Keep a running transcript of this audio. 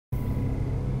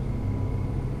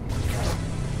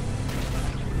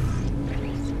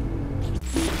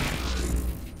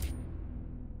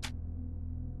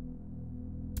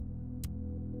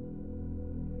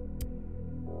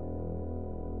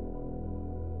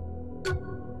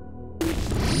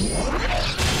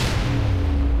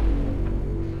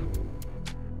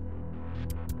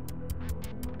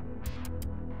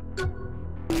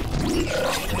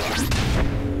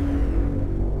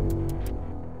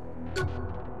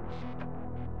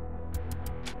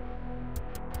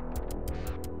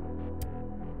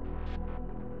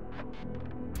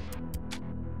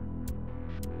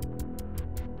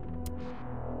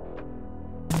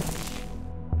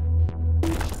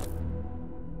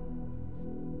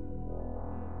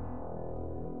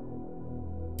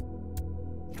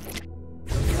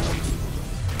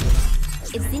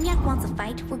Zinyak wants a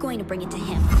fight, we're going to bring it to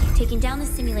him. Taking down the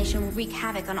simulation will wreak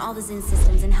havoc on all the Zin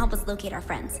systems and help us locate our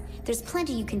friends. There's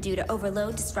plenty you can do to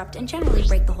overload, disrupt, and generally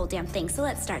break the whole damn thing, so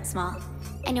let's start small.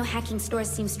 I know hacking stores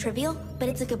seems trivial, but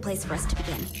it's a good place for us to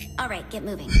begin. Alright, get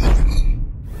moving.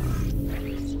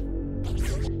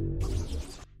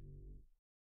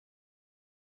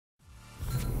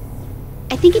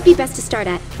 I think it'd be best to start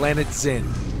at Planet Zin.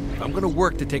 If I'm gonna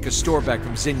work to take a store back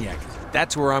from Zinyak,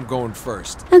 that's where I'm going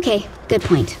first. Okay, good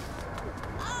point.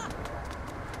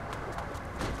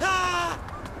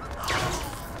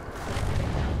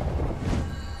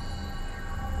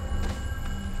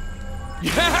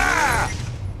 Yeah!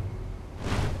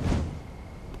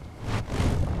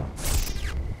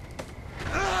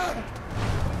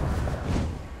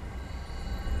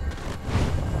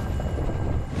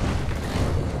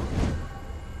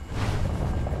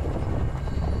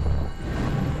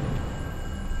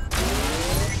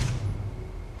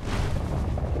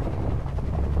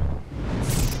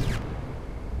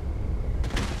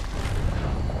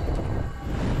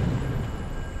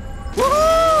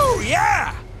 Woo!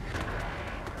 Yeah!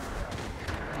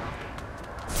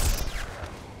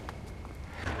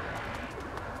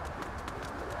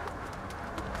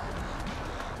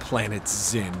 Planet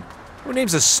Zin. Who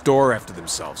names a store after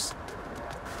themselves?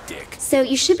 Dick. So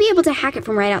you should be able to hack it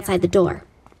from right outside the door.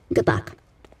 Good luck.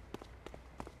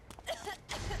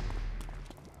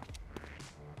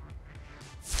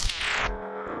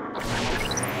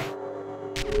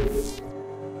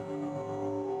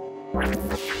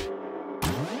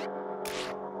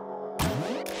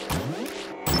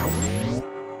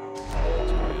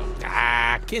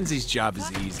 Kinsey's job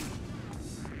is easy.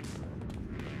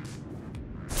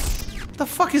 What the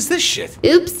fuck is this shit?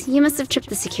 Oops, you must have tripped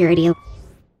the security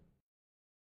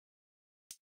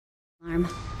alarm.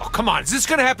 Oh, come on, is this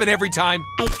gonna happen every time?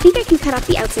 I think I can cut off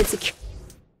the outside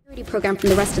security program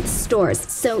from the rest of the stores,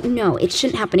 so no, it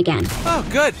shouldn't happen again. Oh,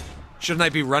 good. Shouldn't I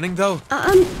be running, though?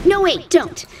 No wait,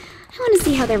 don't. I want to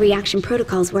see how their reaction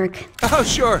protocols work. Oh,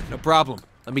 sure, no problem.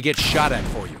 Let me get shot at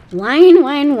for you. Wine,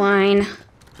 wine, wine.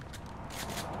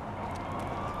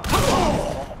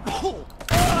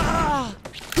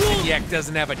 Yak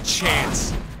doesn't have a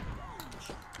chance.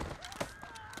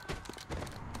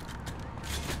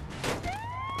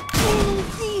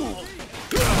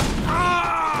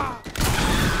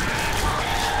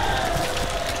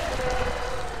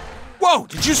 Whoa,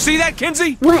 did you see that,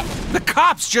 Kinsey? What? The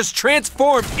cops just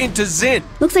transformed into Zin.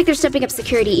 Looks like they're stepping up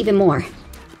security even more.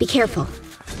 Be careful.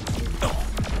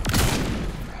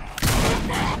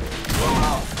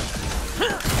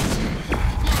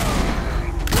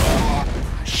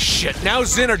 Shit, now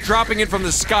Zin are dropping in from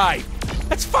the sky.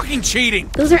 That's fucking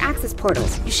cheating. Those are access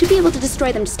portals. You should be able to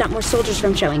destroy them to stop more soldiers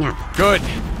from showing up. Good.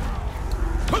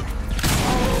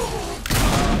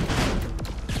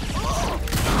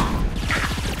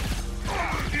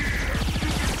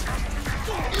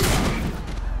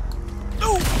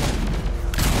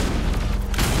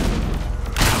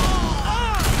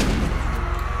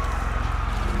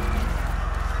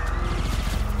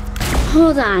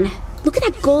 Hold on. Look at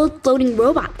that gold floating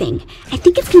robot thing. I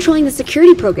think it's controlling the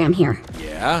security program here.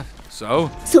 Yeah, so?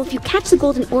 So if you catch the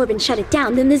golden orb and shut it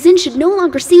down, then the Zin should no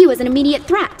longer see you as an immediate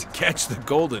threat. Catch the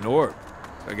golden orb.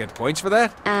 Do I get points for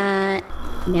that?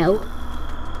 No.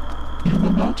 You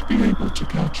will not be able to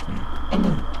catch me.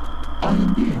 Alert. I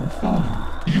am being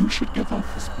followed. You should give up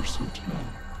this pursuit now.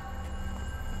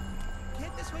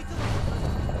 Can't this wait till...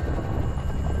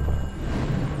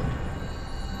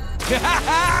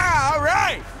 All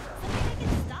right!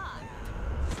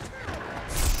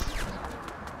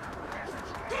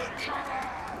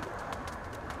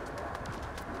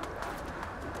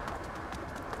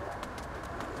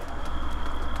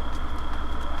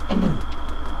 Alert.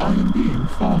 I am being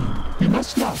followed. You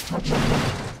must not touch me.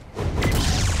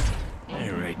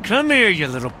 Alright, come here, you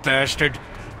little bastard.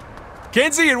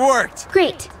 Kinsey, it worked!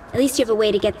 Great. At least you have a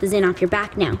way to get the Zin off your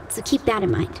back now, so keep that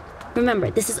in mind.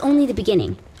 Remember, this is only the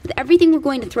beginning. With everything we're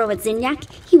going to throw at Zinyak,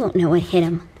 he won't know what hit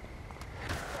him.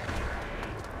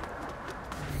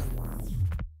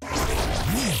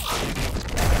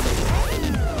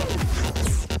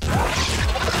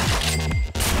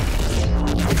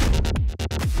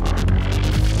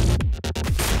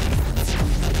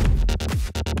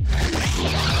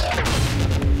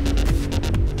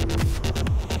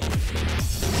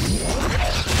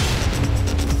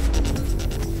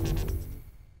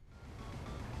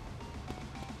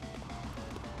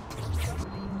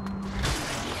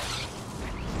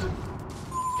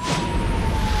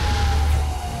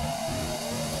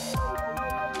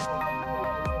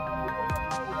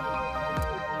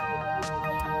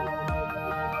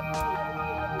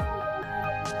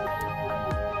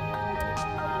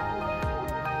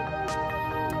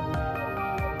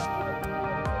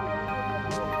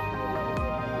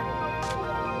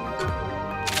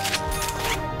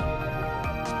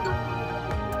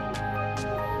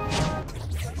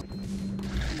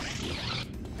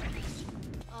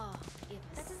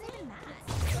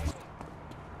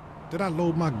 Did I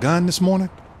load my gun this morning?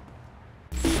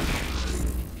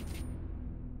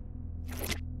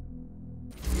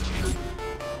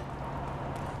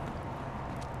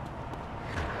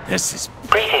 This is...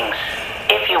 Greetings.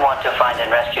 If you want to find and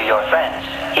rescue your friends,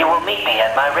 you will meet me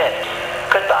at my rift.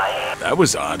 Goodbye. That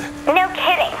was odd. No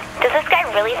kidding. Does this guy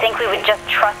really think we would just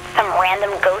trust some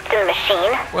random ghost in the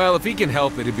machine? Well, if he can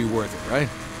help it, it'd be worth it, right?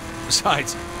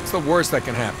 Besides, it's the worst that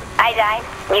can happen. I die,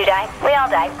 you die, we all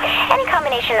die. Any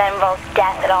combination that involves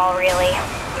death at all, really.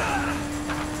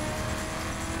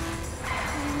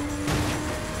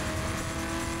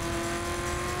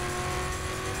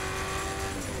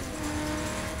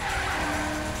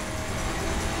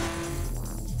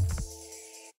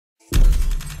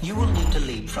 You will need to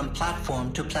leap from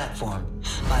platform to platform.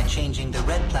 By changing the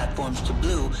red platforms to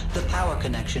blue, the power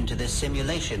connection to this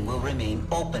simulation will remain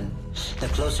open. The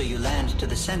closer you land to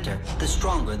the center, the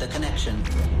stronger the connection.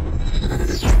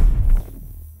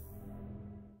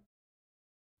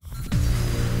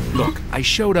 Look, I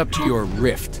showed up to your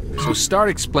rift, so start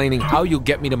explaining how you'll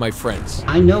get me to my friends.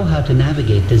 I know how to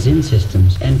navigate the Zin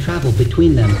systems and travel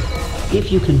between them. If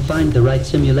you can find the right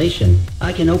simulation,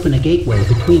 I can open a gateway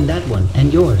between that one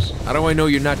and yours. How do I know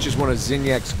you're not just one of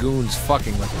Zinyak's goons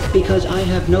fucking with me? Because I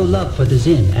have no love for the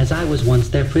Zin, as I was once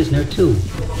their prisoner too.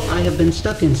 I have been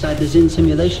stuck inside the Zin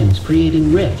simulations,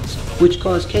 creating rifts, which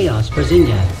cause chaos for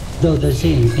Zinyak, though the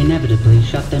Zin inevitably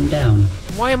shut them down.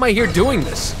 Why am I here doing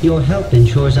this? Your help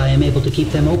ensures I am able to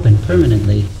keep them open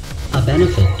permanently, a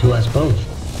benefit to us both.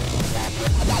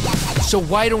 So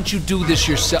why don't you do this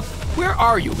yourself? Where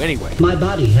are you, anyway? My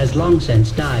body has long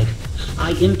since died.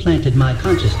 I implanted my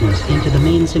consciousness into the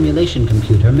main simulation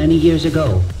computer many years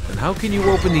ago. And how can you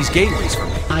open these gateways for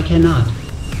me? I cannot.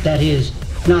 That is,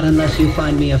 not unless you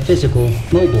find me a physical,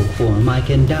 mobile form I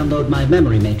can download my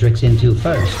memory matrix into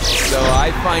first. So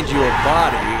I find you a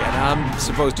body, and I'm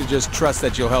supposed to just trust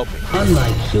that you'll help me.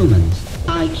 Unlike humans,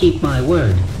 I keep my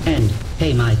word and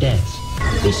pay my debts.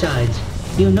 Besides,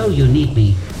 you know you need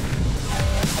me.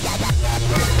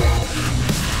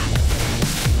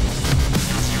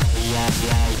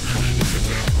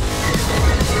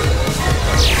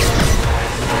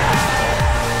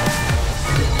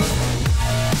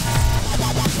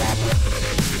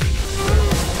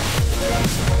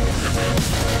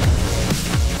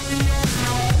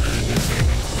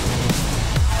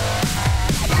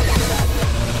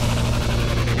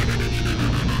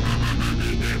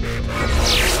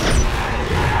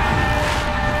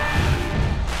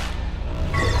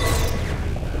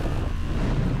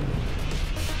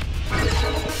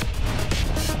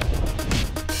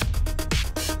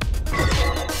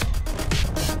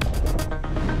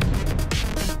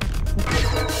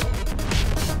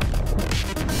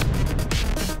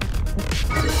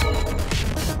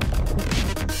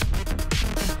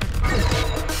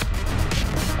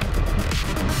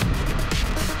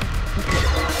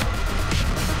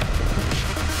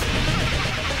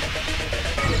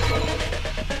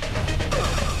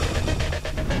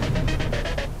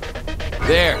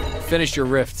 There, finish your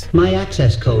rift. My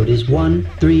access code is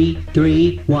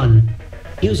 1331.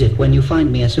 Use it when you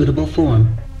find me a suitable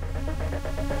form.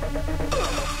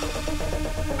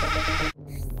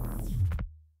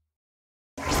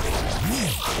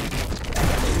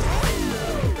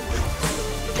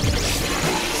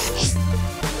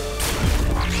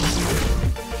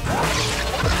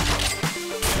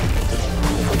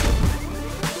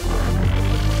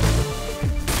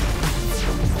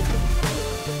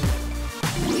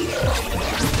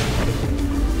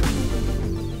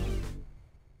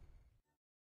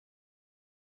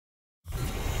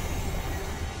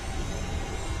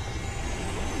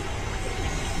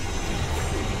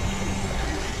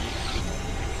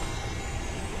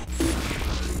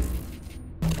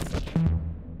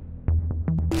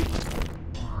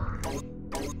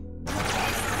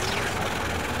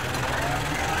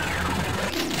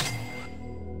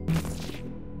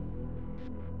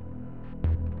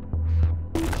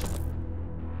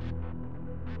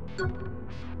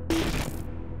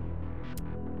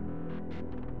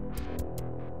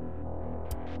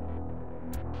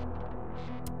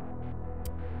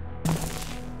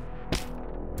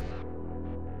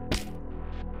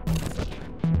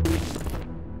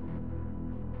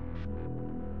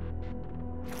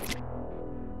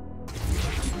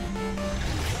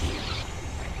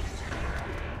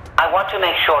 I want to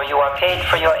make sure you are paid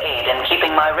for your aid in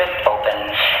keeping my rift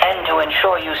open, and to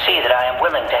ensure you see that I am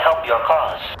willing to help your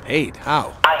cause. Aid?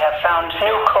 How? I have found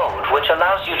new code which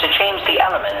allows you to change the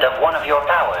element of one of your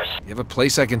powers. You have a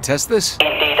place I can test this?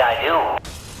 Indeed I do.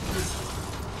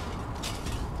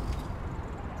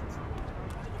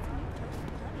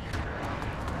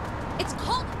 It's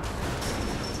called...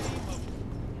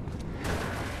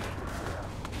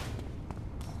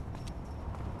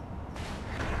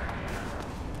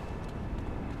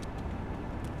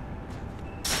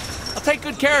 take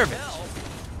good care of it.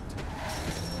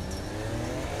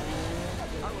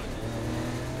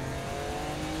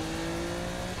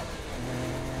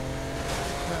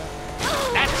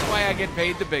 That's why I get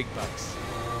paid the big bucks.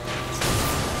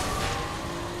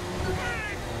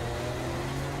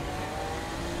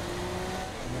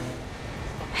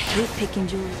 I hate picking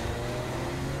jewelry.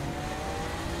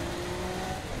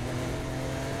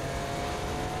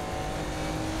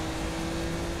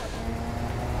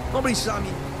 Nobody saw me.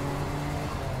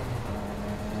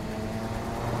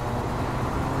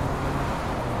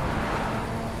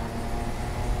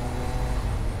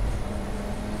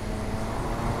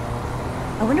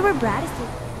 I wonder where Brad is.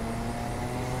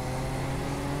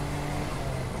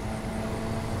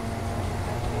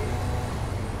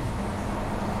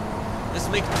 This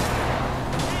makes...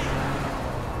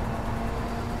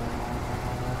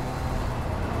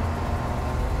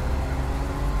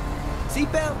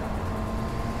 Seatbelt?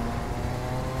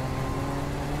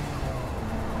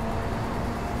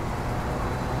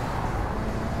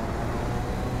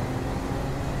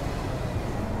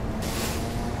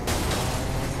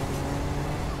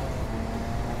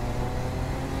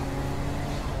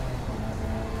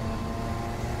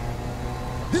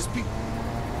 This be...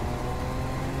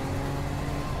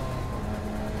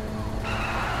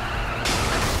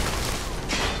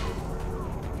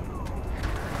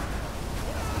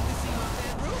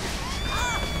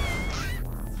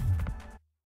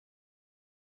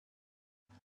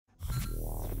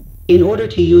 In order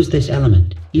to use this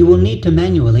element, you will need to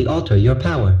manually alter your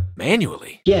power.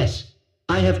 Manually? Yes,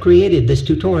 I have created this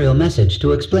tutorial message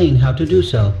to explain how to do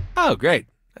so. Oh, great.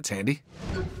 That's handy.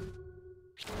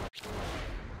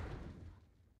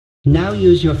 Now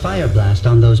use your fire blast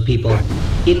on those people.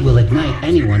 It will ignite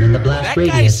anyone in the blast That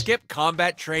guy radius. skipped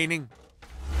combat training?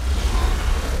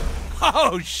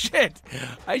 Oh, shit!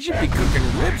 I should be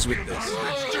cooking ribs with this.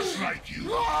 It's just like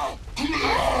you.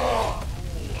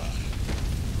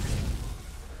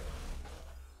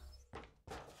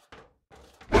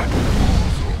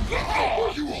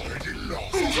 You already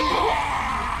lost.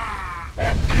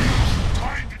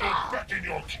 Time to go back in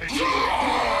your cage.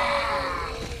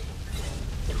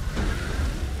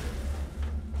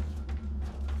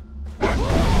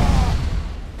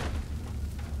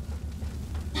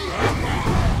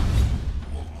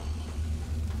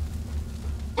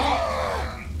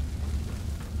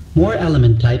 More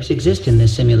element types exist in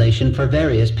this simulation for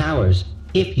various powers,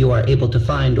 if you are able to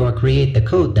find or create the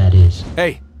code, that is.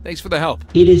 Hey, thanks for the help.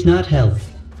 It is not help,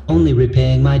 only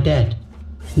repaying my debt.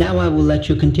 Now I will let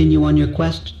you continue on your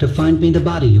quest to find me the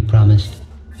body you promised.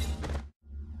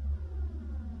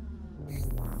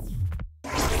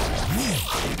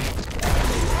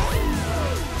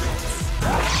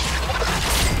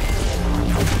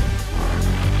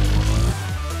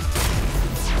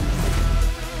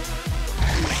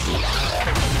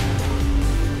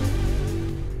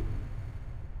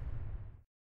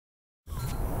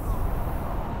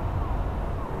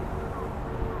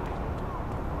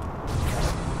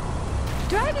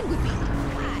 Driving with me.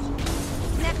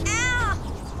 Ow!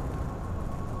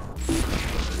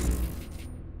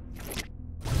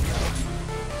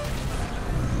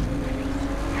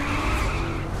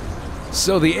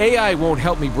 So the AI won't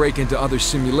help me break into other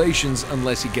simulations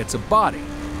unless he gets a body.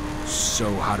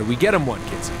 So how do we get him one,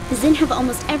 Kitsy? The Zin have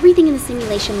almost everything in the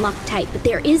simulation locked tight, but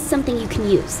there is something you can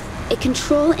use. A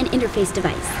control and interface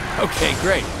device. Okay,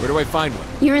 great. Where do I find one?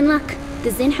 You're in luck.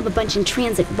 The Zin have a bunch in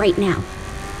transit right now.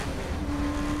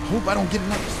 Hope I don't get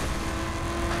noticed.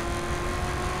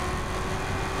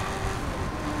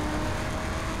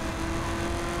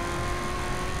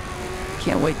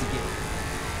 Can't wait to get it.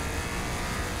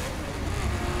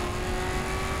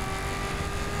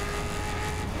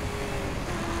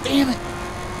 Damn it!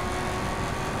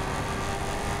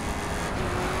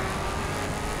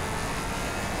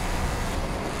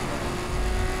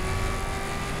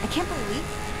 I can't believe.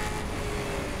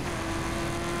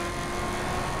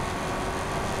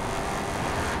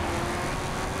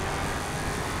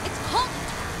 It's hot.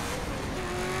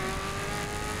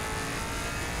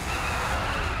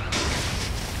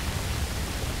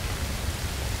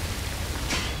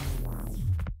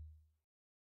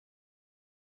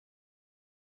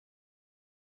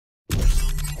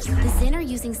 The Zin are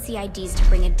using CIDs to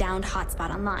bring a downed hotspot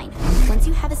online. Once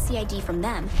you have a CID from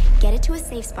them, get it to a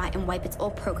safe spot and wipe its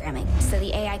old programming, so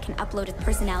the AI can upload its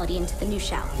personality into the new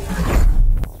shell.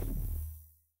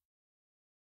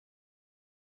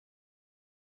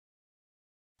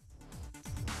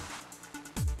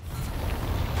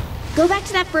 Go back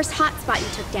to that first hotspot you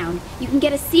took down. You can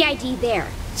get a CID there.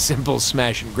 Simple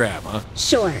smash and grab, huh?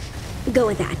 Sure. Go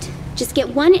with that. Just get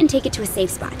one and take it to a safe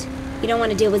spot. You don't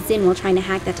want to deal with Zin while trying to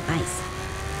hack that device.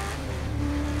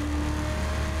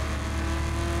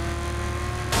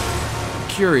 I'm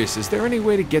curious, is there any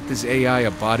way to get this AI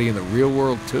a body in the real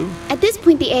world too? At this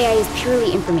point, the AI is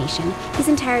purely information. He's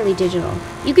entirely digital.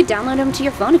 You could download him to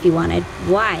your phone if you wanted.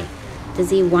 Why? Does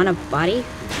he want a body?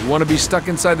 You want to be stuck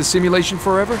inside the simulation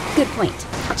forever? Good point.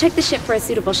 I'll check the ship for a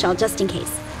suitable shell just in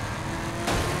case.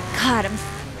 God, I'm...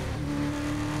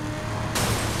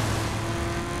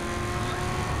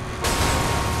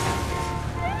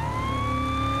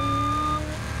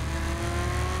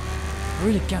 I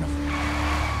really can't afford.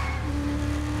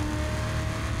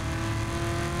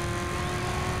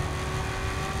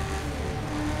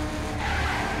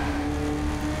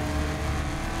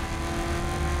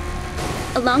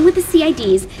 Along with the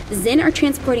CIDs, the Zin are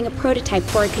transporting a prototype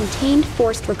for a contained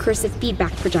forced recursive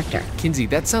feedback projector. Kinsey,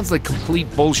 that sounds like complete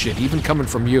bullshit, even coming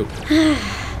from you.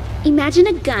 Imagine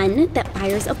a gun that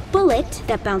fires a bullet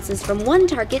that bounces from one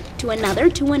target to another,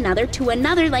 to another, to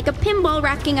another, like a pinball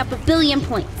racking up 1 billion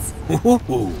points.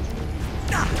 Ooh.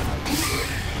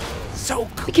 So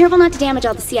cool. Be careful not to damage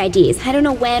all the CIDs. I don't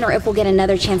know when or if we'll get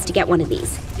another chance to get one of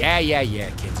these. Yeah,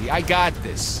 Kinsey, I got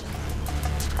this.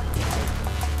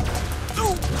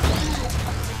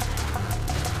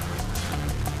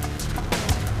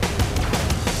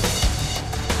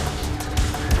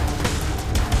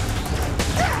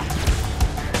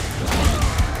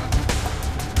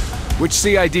 Which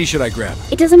CID should I grab?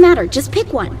 It doesn't matter, just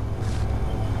pick one.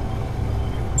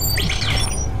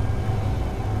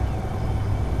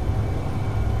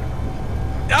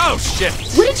 Oh, shit!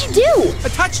 What did you do? I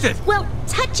touched it! Well,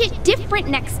 touch it different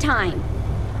next time.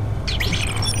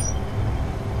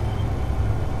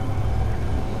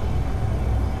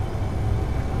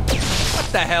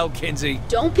 What the hell, Kinsey?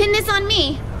 Don't pin this on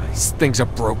me. These things are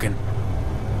broken.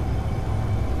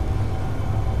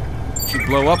 She'd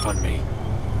blow up on me.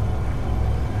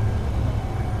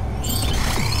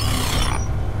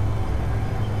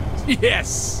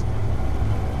 Yes!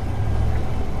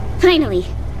 Finally.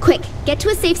 Quick, get to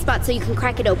a safe spot so you can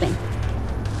crack it open.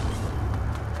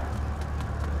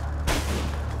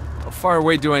 How far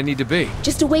away do I need to be?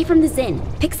 Just away from the Zin.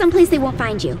 Pick someplace they won't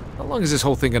find you. How long is this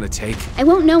whole thing gonna take? I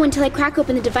won't know until I crack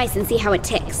open the device and see how it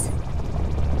ticks.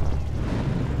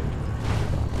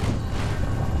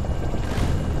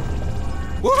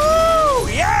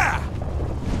 Woohoo! Yeah!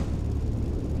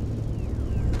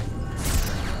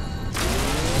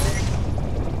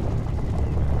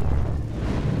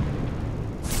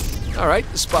 Alright,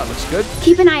 the spot looks good.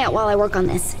 Keep an eye out while I work on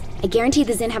this. I guarantee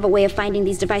the Zin have a way of finding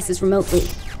these devices remotely.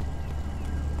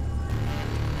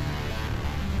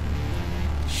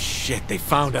 Shit, they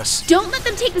found us. Don't let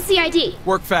them take the CID!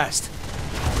 Work fast.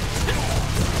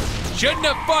 Shouldn't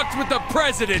have fucked with the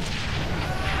president!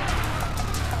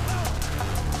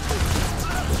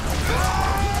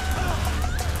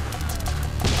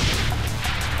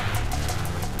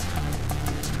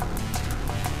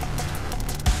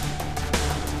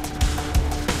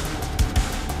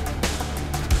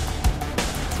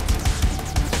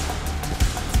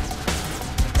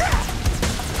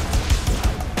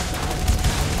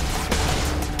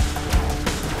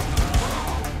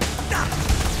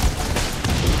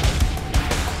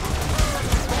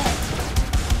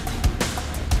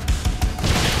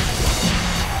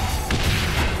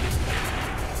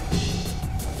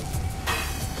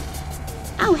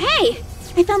 Oh, hey!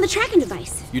 I found the tracking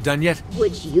device. You done yet?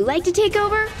 Would you like to take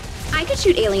over? I could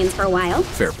shoot aliens for a while.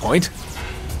 Fair point.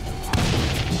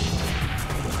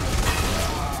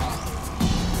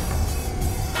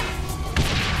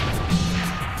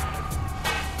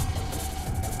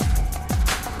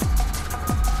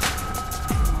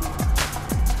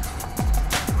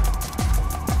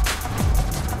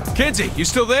 Kinsey, you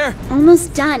still there?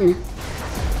 Almost done.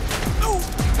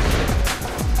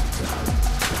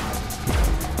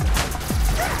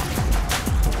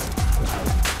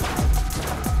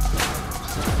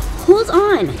 Hold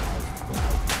on.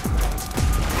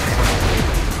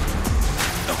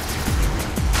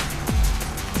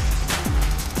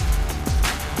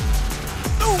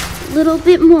 Little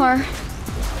bit more.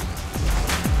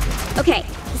 Okay,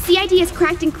 the CID is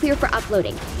cracked and clear for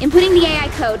uploading. Inputting the AI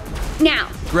code now.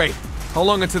 Great. How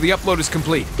long until the upload is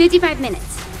complete? 55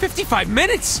 minutes. 55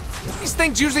 minutes? These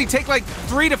things usually take like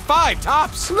 3 to 5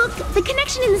 tops. Look, the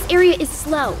connection in this area is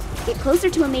slow. Get closer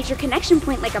to a major connection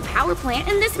point like a power plant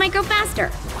and this might go faster.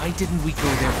 Why didn't we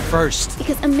go there first?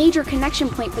 Because a major connection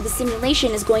point for the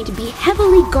simulation is going to be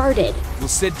heavily guarded. Will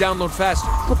Sid download faster?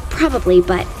 Well, probably,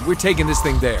 but We're taking this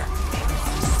thing there.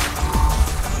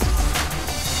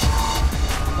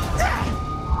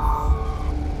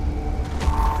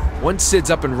 Once Sid's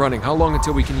up and running, how long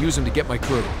until we can use him to get my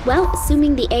crew? Well,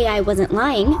 assuming the AI wasn't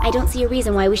lying, I don't see a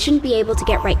reason why we shouldn't be able to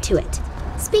get right to it.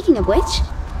 Speaking of which,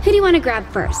 who do you want to grab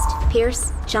first?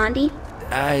 Pierce? Jondi?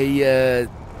 I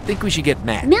think we should get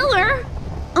Matt. Miller?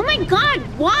 Oh my god,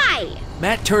 why?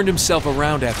 Matt turned himself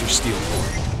around after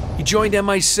Steelport. He joined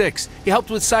MI6. He helped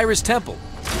with Cyrus Temple.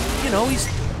 You know, he's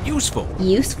useful.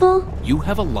 Useful? You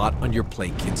have a lot on your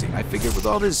plate, Kinsey. I figured with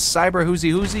all this cyber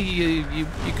hoozy-hoozy, you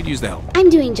could use the help.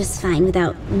 I'm doing just fine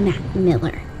without Matt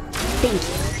Miller. Thank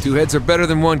you. 2 heads are better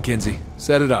than 1, Kinsey.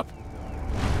 Set it up.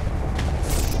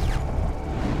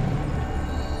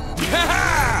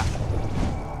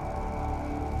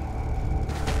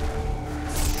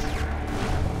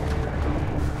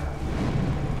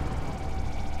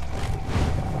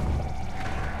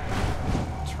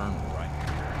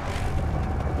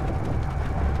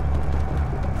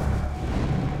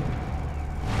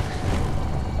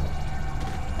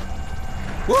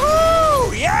 Woo!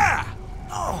 Yeah!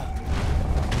 Oh.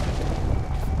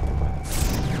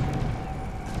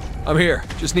 I'm here.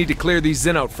 Just need to clear these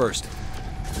Zin out first.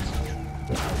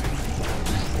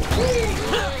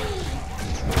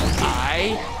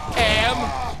 I am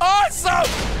awesome!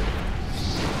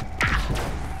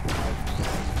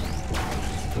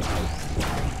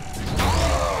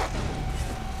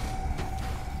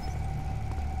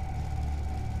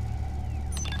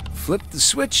 Flip the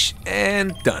switch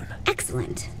and done.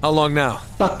 Excellent. How long now?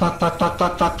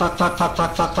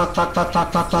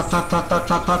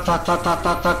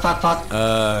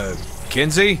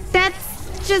 Kinsey?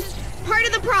 That's just part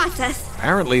of the process.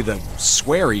 Apparently the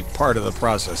sweary part of the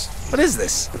process. What is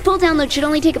this? Full download should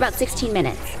only take about 16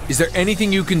 minutes. Is there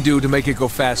anything you can do to make it go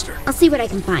faster? I'll see what I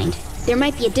can find. There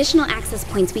might be additional access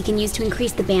points we can use to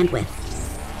increase the bandwidth.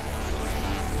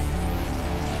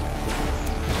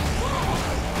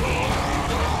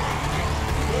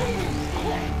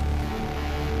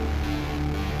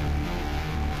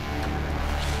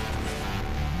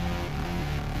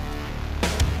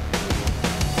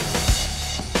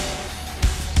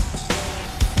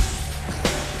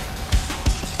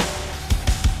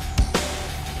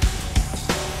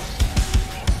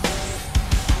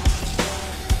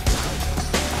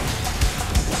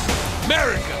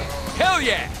 America! Hell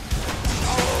yeah!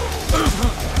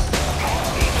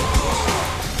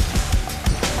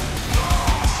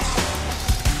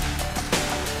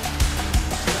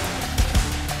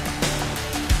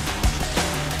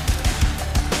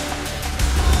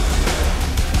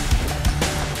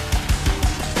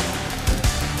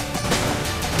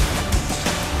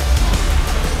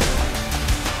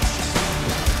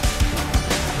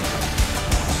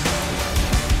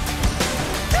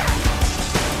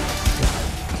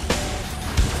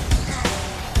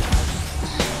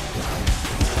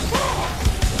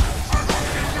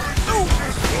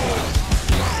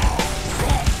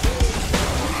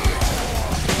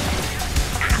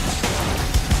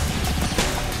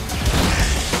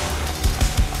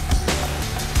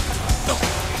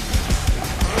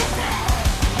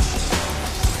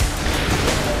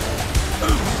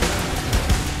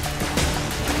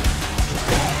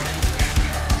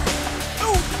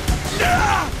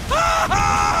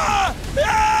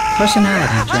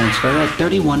 Personality transfer at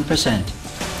 31%.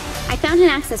 I found an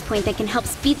access point that can help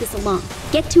speed this along.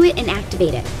 Get to it and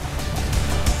activate it.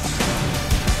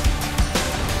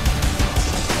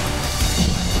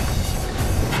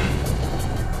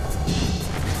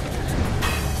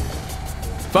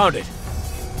 Found it.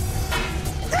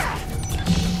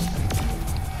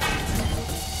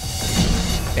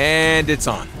 And it's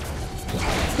on.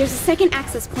 There's a second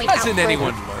access point out Hasn't further.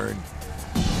 anyone learned?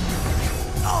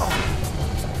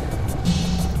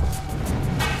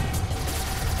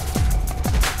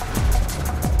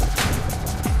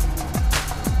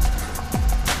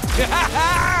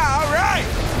 All right!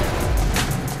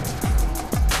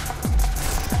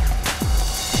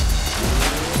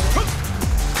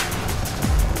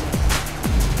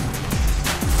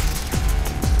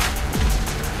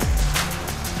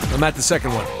 I'm at the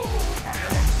second one.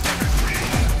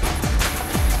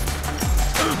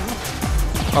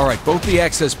 All right, both the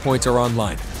access points are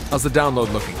online. How's the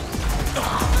download looking?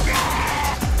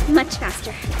 Much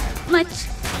faster. Much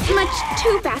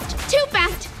too fast. Too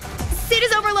fast! Sid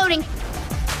is overloading.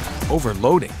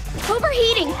 Overloading?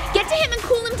 Overheating. Get to him and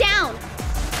cool him down.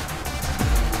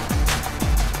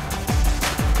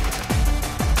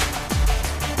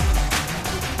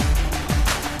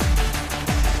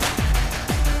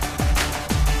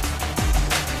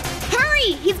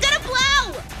 Hurry! He's gonna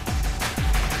blow!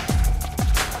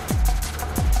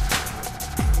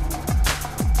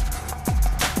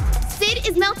 Sid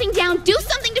is melting down. Do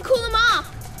something to cool him off.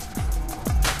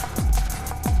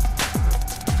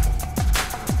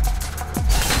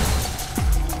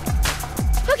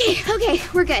 Okay,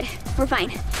 we're good. We're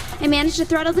fine. I managed to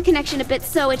throttle the connection a bit,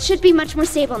 so it should be much more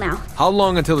stable now. How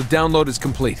long until the download is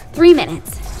complete? 3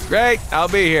 minutes. Great, I'll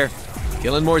be here.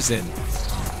 Killing more Zin.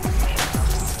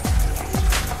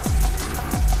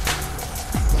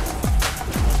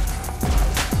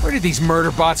 Where did these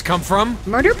murder bots come from?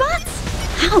 Murder bots?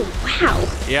 Oh, wow.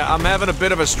 Yeah, I'm having a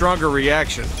bit of a stronger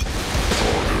reaction.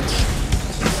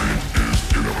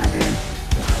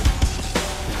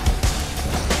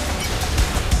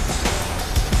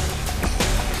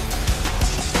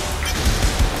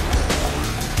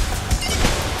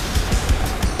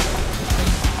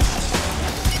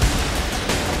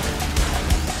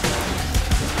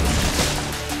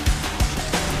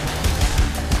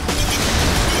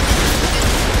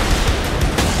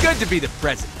 To be the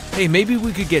president. Hey, maybe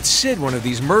we could get Sid one of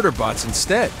these murder bots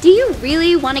instead. Do you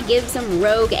really want to give some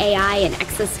rogue AI an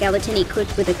exoskeleton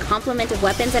equipped with a complement of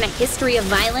weapons and a history of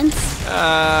violence?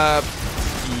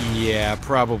 Yeah,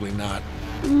 probably not.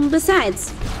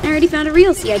 Besides, I already found a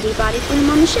real CID body for him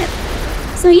on the ship.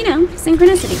 So, you know,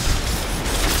 synchronicity.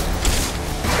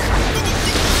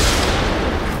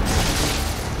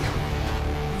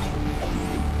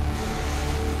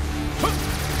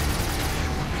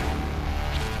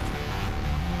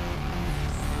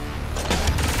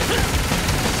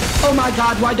 Oh my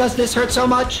god, why does this hurt so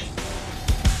much?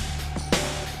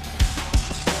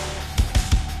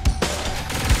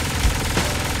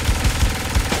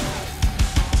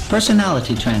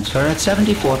 Personality transfer at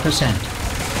 74%.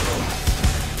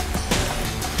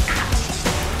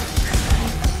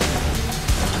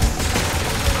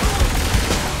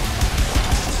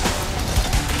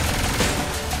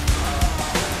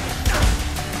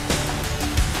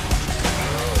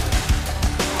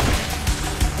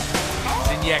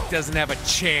 Doesn't have a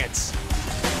chance.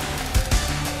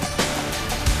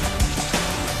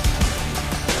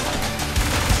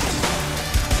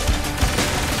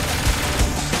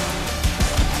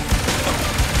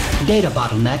 Data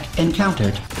bottleneck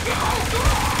encountered.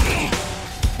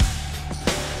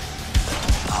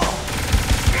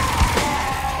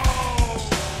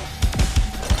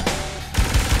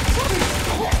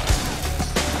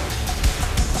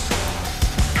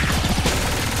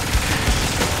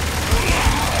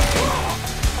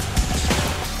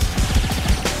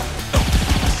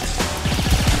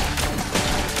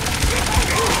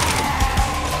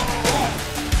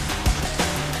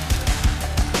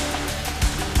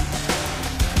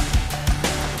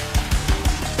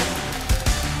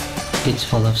 It's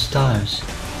full of stars.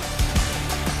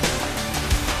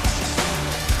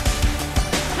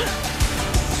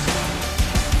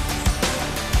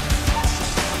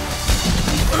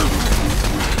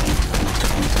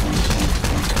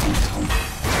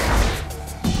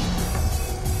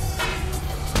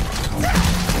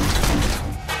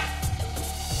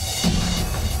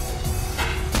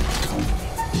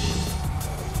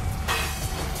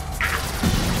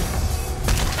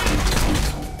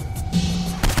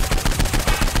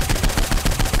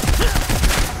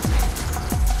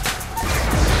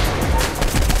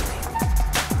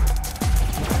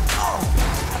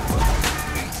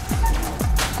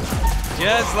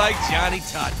 Just like Johnny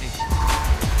taught me.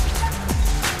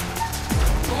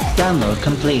 Download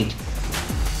complete.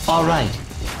 All right,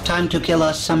 time to kill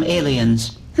us some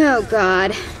aliens. Oh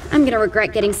god, I'm gonna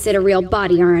regret getting Sid a real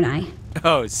body, aren't I?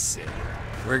 Oh, Sid.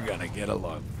 We're gonna get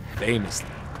along famously.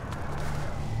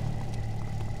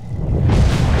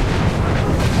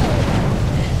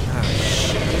 Oh,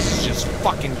 shit, this is just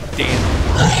fucking damn.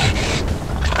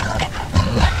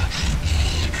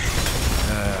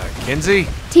 Kinsey?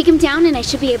 Take him down and I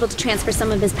should be able to transfer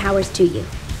some of his powers to you.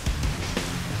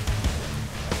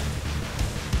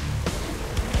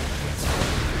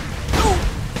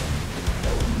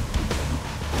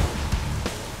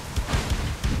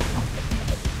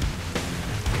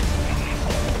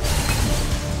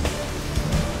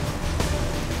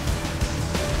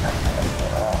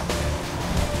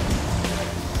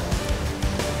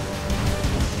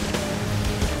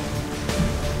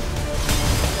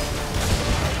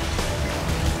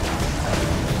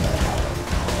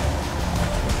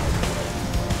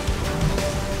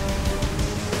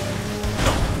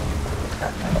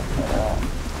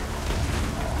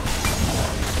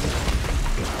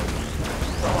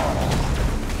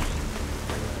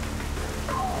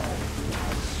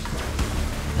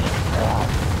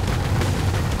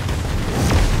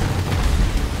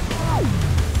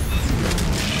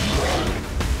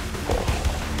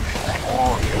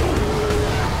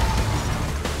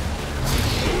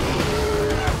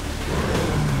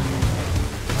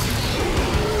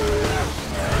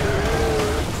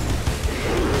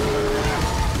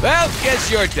 Well,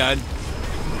 guess you're done.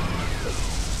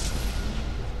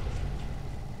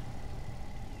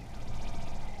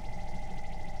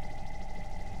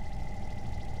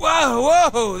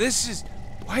 Whoa, this is...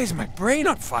 Why is my brain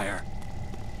on fire?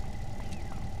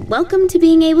 Welcome to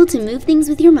being able to move things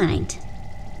with your mind.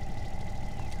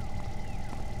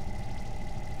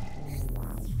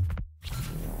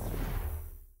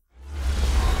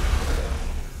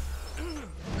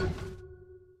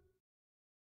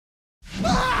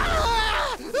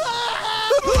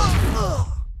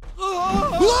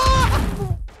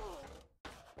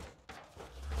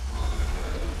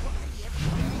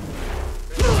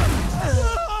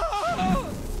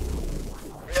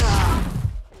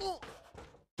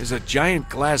 There's a giant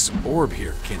glass orb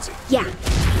here, Kinsey. Yeah,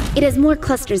 it has more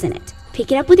clusters in it.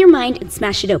 Pick it up with your mind and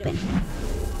smash it open.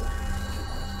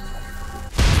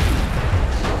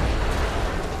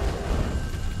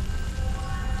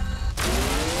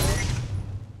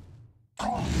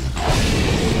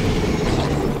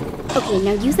 Okay,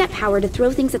 now use that power to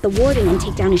throw things at the warden and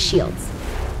take down his shields.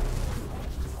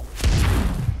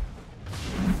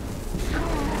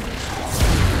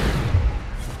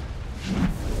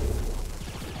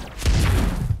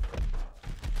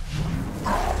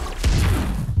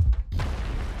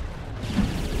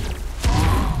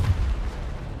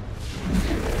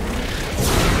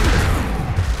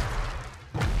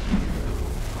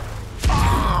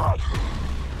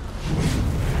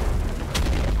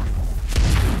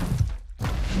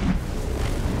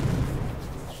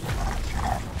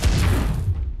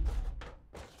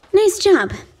 Nice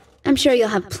job. I'm sure you'll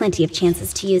have plenty of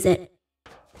chances to use it.